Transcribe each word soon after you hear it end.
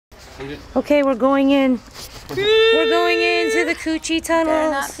Okay, we're going in. We're going into the coochie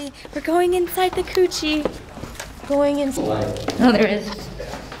tunnels. We're going inside the coochie. Going inside. Oh, there is.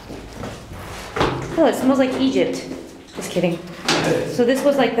 Oh, it smells like Egypt. Just kidding. So this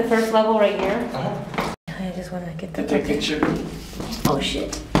was like the first level right here. I just want to get the picture. Oh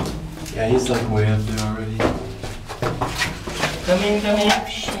shit. Yeah, he's like way up there already. Come in. Oh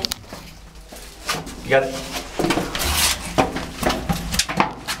shit. You got it.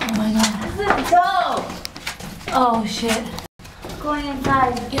 Oh my god. Let's go! Oh shit. Going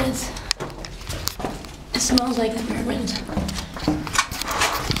inside. Yes. It smells like the bourbons.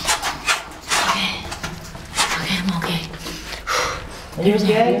 Okay. Okay, I'm okay. There's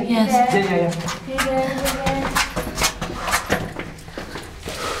okay? Yes. Yeah.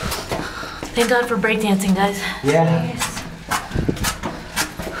 Thank God for breakdancing, guys. Yeah. Yes.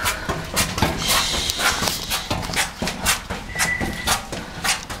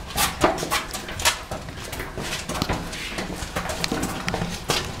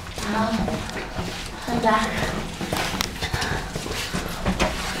 I'm back.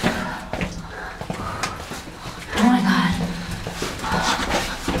 Oh my God.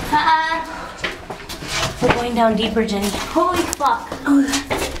 We're going down deeper, Jenny. Holy fuck. Oh,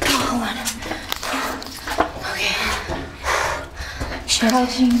 hold on. Okay.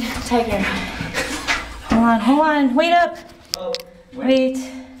 Crouching tiger. Hold on. Wait up. Oh, wait.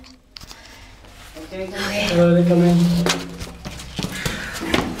 Okay. Hello, they come in.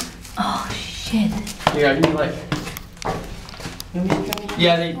 Oh shit. Yeah, you need light.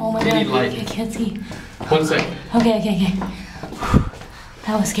 Yeah, they need light. I can't see. 1 sec. Okay.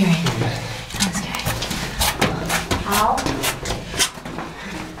 That was scary. Ow.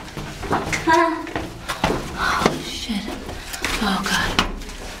 Oh shit. Oh God.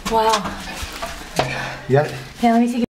 Wow. Yeah. Yeah, let me take